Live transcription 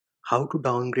How to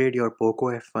downgrade your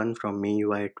Poco F1 from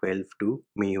MIUI 12 to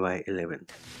MIUI 11.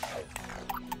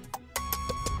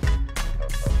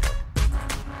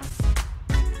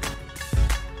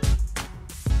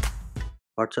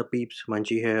 What's up peeps,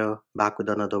 Munchie here, back with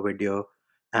another video,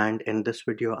 and in this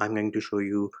video I'm going to show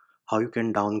you how you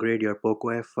can downgrade your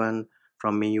Poco F1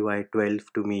 from MIUI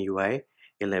 12 to MIUI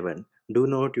 11. Do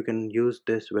note you can use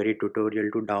this very tutorial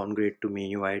to downgrade to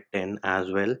MIUI 10 as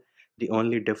well. The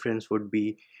only difference would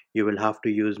be you will have to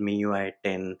use MIUI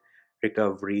 10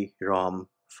 recovery ROM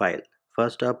file.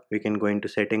 First up, we can go into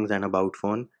settings and about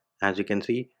phone. As you can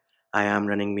see, I am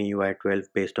running MIUI 12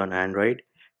 based on Android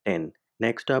 10.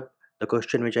 Next up, the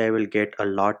question which I will get a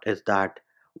lot is that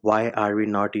why are we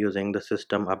not using the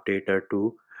system updater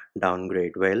to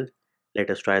downgrade? Well, let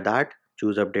us try that.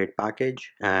 Choose update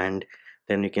package and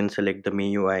then you can select the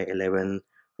MIUI 11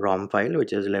 ROM file,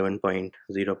 which is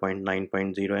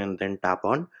 11.0.9.0, and then tap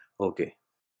on OK.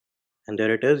 And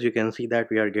there it is. You can see that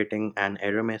we are getting an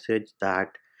error message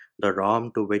that the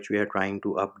ROM to which we are trying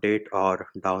to update or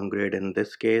downgrade, in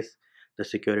this case the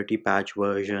security patch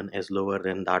version, is lower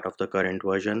than that of the current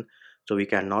version, so we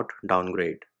cannot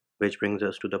downgrade. Which brings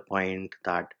us to the point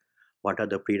that what are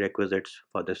the prerequisites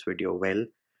for this video? Well,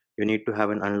 you need to have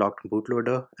an unlocked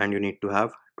bootloader and you need to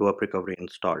have TWRP recovery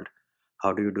installed.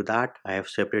 How do you do that? I have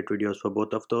separate videos for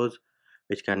both of those,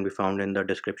 which can be found in the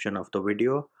description of the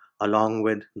video, along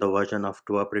with the version of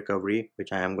TWRP recovery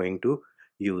which I am going to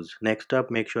use. Next up,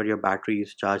 make sure your battery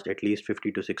is charged at least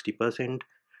 50 to 60%.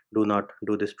 Do not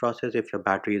do this process if your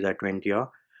battery is at 20 or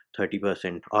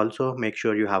 30%. Also, make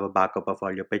sure you have a backup of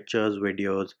all your pictures,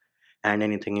 videos, and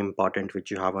anything important which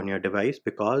you have on your device,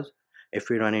 because if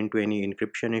we run into any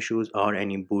encryption issues or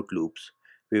any boot loops,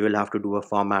 we will have to do a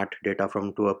format data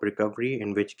from TWRP recovery,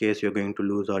 in which case you're going to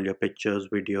lose all your pictures,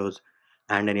 videos,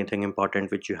 and anything important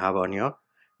which you have on your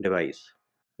device.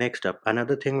 Next up,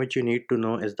 another thing which you need to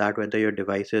know is that whether your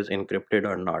device is encrypted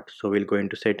or not. So we'll go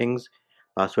into settings,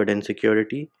 password and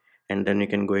security, and then you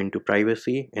can go into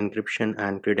privacy, encryption,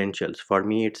 and credentials. For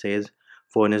me it says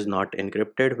phone is not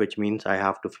encrypted, which means I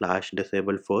have to flash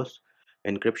disable force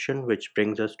encryption, which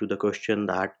brings us to the question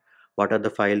that what are the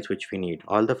files which we need.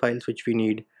 All the files which we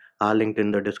need are linked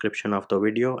in the description of the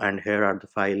video, and here are the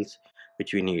files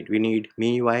which we need. We need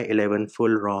MIUI 11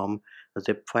 full ROM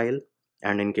zip file,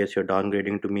 and in case you're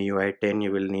downgrading to MIUI 10,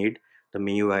 you will need the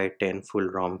MIUI 10 full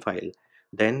ROM file.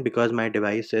 Then, because my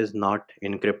device is not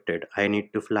encrypted, I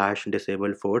need to flash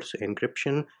disable force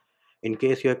encryption. In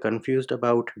case you are confused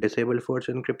about disable force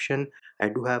encryption, I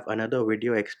do have another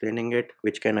video explaining it,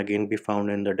 which can again be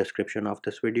found in the description of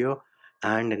this video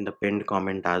and in the pinned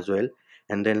comment as well.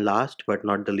 And then last but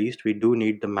not the least, we do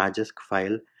need the Magisk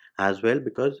file as well,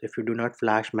 because if you do not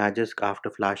flash Magisk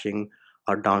after flashing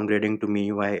or downgrading to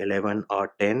MIUI 11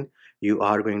 or 10, you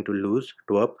are going to lose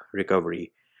TWRP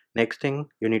recovery. Next thing,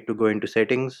 you need to go into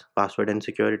settings, password and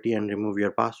security, and remove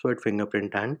your password,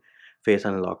 fingerprint, and face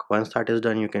unlock. Once that is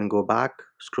done, you can go back,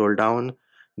 scroll down,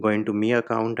 go into Mi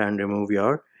account and remove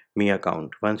your Mi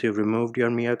account. Once you've removed your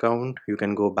Mi account, you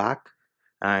can go back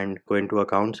and go into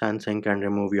accounts and sync and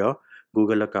remove your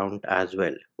Google account as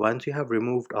well. Once you have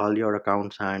removed all your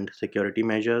accounts and security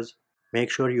measures, make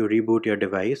sure you reboot your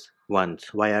device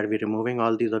once. Why are we removing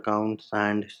all these accounts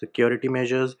and security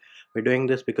measures? We're doing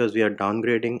this because we are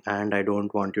downgrading and I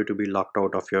don't want you to be locked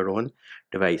out of your own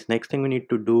device. Next thing we need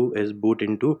to do is boot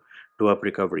into TWRP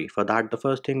recovery. For that, the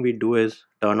first thing we do is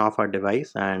turn off our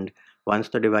device, and once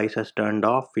the device has turned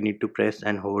off, we need to press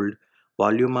and hold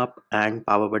volume up and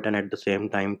power button at the same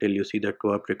time till you see the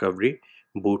TWRP recovery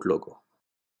boot logo.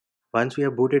 Once we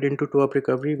have booted into TWRP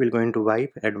recovery, we'll go into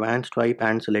wipe, advanced wipe,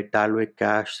 and select Dalvik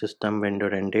cache, system, vendor,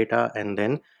 and data, and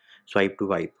then swipe to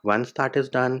wipe. Once that is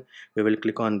done, we will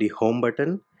click on the home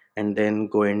button and then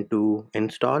go into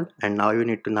install, and now you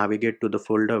need to navigate to the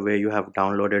folder where you have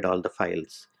downloaded all the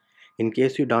files. In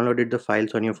case you downloaded the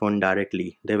files on your phone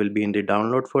directly, they will be in the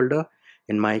download folder.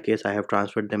 In my case, I have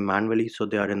transferred them manually, so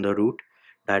they are in the root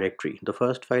directory. The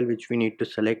first file which we need to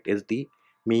select is the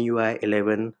MIUI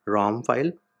 11 ROM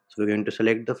file. So we're going to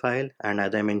select the file, and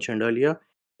as I mentioned earlier,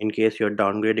 in case you're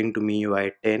downgrading to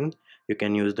MIUI 10, you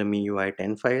can use the MIUI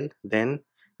 10 file. Then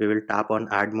we will tap on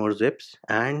add more zips,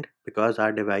 and because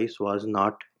our device was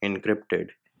not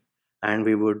encrypted and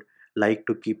we would like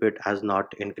to keep it as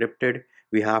not encrypted,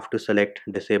 we have to select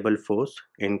disable force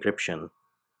encryption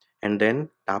and then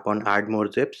tap on add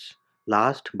more zips.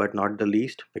 Last but not the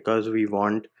least, because we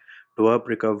want TWRP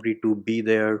recovery to be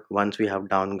there once we have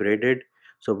downgraded,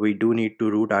 so we do need to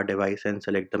root our device and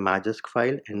select the Magisk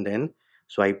file and then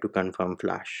swipe to confirm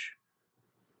flash.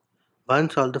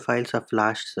 Once all the files are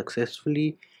flashed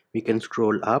successfully, we can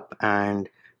scroll up and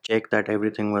check that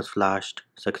everything was flashed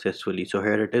successfully. So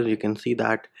here it is, you can see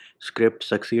that script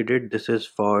succeeded. This is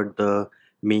for the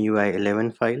MIUI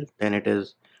 11 file. Then it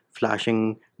is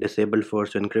flashing disable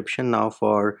force encryption. Now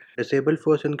for disable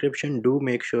force encryption, do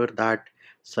make sure that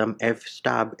some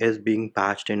fstab is being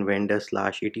patched in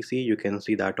vendor/etc. You can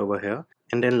see that over here.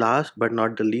 And then last but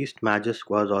not the least, Magisk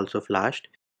was also flashed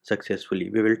successfully.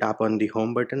 We will tap on the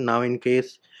home button. Now in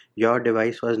case your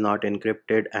device was not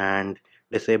encrypted and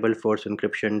disable force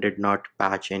encryption did not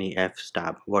patch any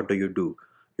fstab, what do?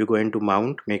 You go into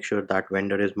mount, make sure that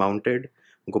vendor is mounted,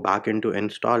 go back into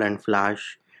install and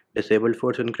flash disable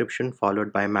force encryption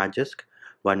followed by Magisk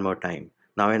one more time.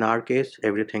 Now in our case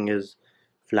everything is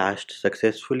flashed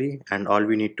successfully and all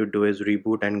we need to do is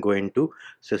reboot and go into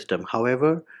system.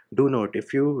 However, do note,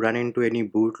 if you run into any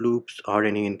boot loops or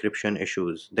any encryption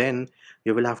issues, then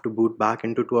you will have to boot back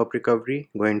into TWRP recovery,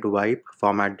 go into wipe,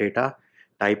 format data,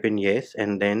 type in yes,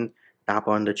 and then tap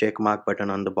on the check mark button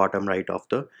on the bottom right of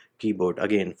the keyboard.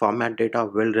 Again, format data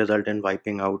will result in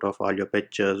wiping out of all your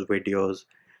pictures, videos,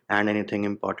 and anything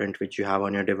important which you have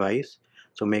on your device.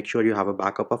 So make sure you have a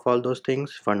backup of all those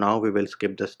things. For now, we will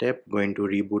skip the step, go into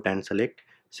reboot and select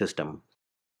system.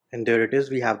 And there it is,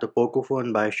 we have the Poco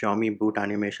phone by Xiaomi boot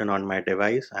animation on my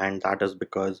device, and that is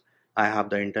because I have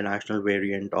the international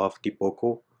variant of the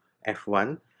Poco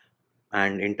F1,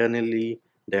 and internally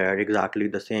they are exactly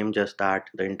the same, just that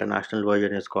the international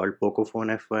version is called Poco Phone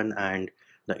F1 and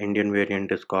the Indian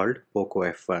variant is called Poco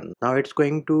F1. Now it's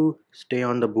going to stay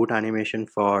on the boot animation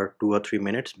for 2 or 3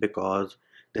 minutes because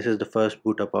this is the first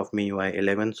boot up of MIUI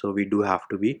 11, so we do have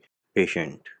to be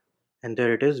patient. And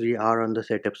there it is, we are on the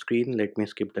setup screen. Let me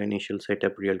skip the initial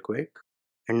setup real quick.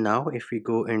 And now if we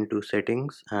go into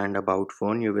settings and about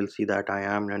phone, you will see that I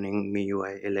am running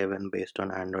MIUI 11 based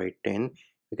on Android 10.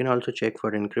 You can also check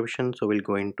for encryption. So we'll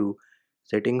go into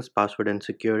settings, password and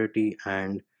security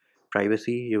and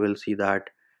privacy. You will see that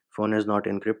phone is not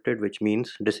encrypted, which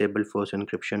means disable force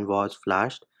encryption was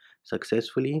flashed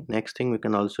successfully. Next thing, we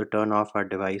can also turn off our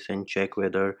device and check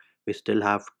whether we still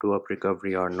have two-up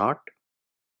recovery or not.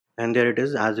 And there it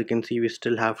is, as you can see we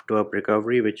still have TWRP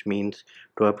recovery, which means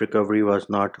TWRP recovery was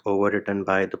not overwritten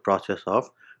by the process of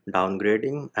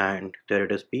downgrading. And there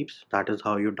it is peeps, that is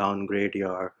how you downgrade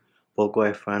your Poco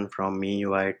F1 from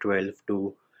MIUI 12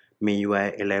 to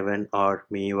MIUI 11 or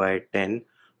MIUI 10,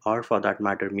 or for that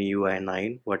matter MIUI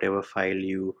 9, whatever file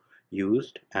you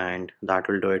used. And that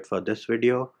will do it for this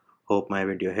video. Hope my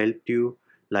video helped you.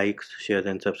 Likes, shares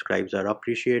and subscribes are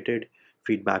appreciated.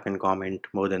 Feedback and comment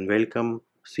more than welcome.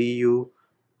 See you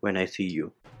when I see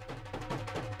you.